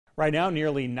Right now,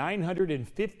 nearly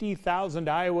 950,000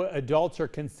 Iowa adults are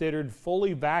considered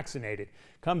fully vaccinated.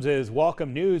 Comes as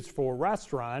welcome news for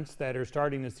restaurants that are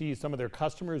starting to see some of their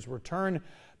customers return,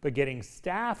 but getting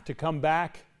staff to come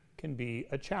back can be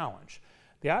a challenge.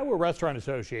 The Iowa Restaurant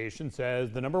Association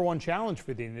says the #1 challenge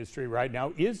for the industry right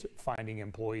now is finding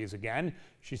employees again.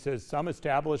 She says some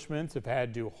establishments have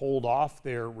had to hold off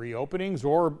their reopenings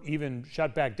or even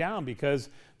shut back down because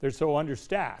they're so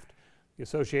understaffed. The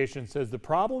association says the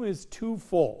problem is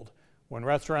twofold. When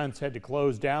restaurants had to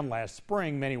close down last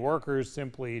spring, many workers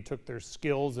simply took their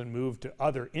skills and moved to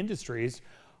other industries,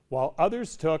 while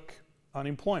others took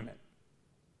unemployment.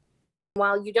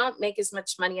 While you don't make as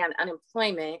much money on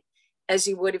unemployment as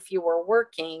you would if you were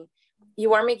working,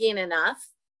 you are making enough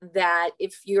that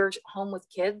if you're home with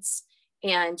kids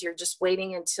and you're just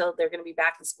waiting until they're going to be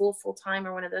back in school full time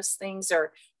or one of those things,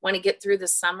 or want to get through the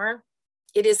summer,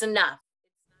 it is enough.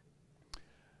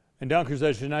 And Dunker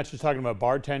says she's not just talking about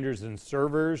bartenders and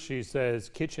servers. She says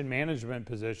kitchen management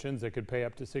positions that could pay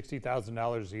up to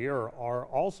 $60,000 a year are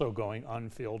also going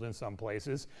unfilled in some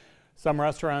places. Some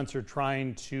restaurants are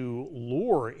trying to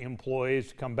lure employees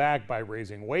to come back by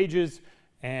raising wages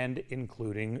and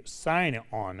including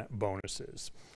sign-on bonuses.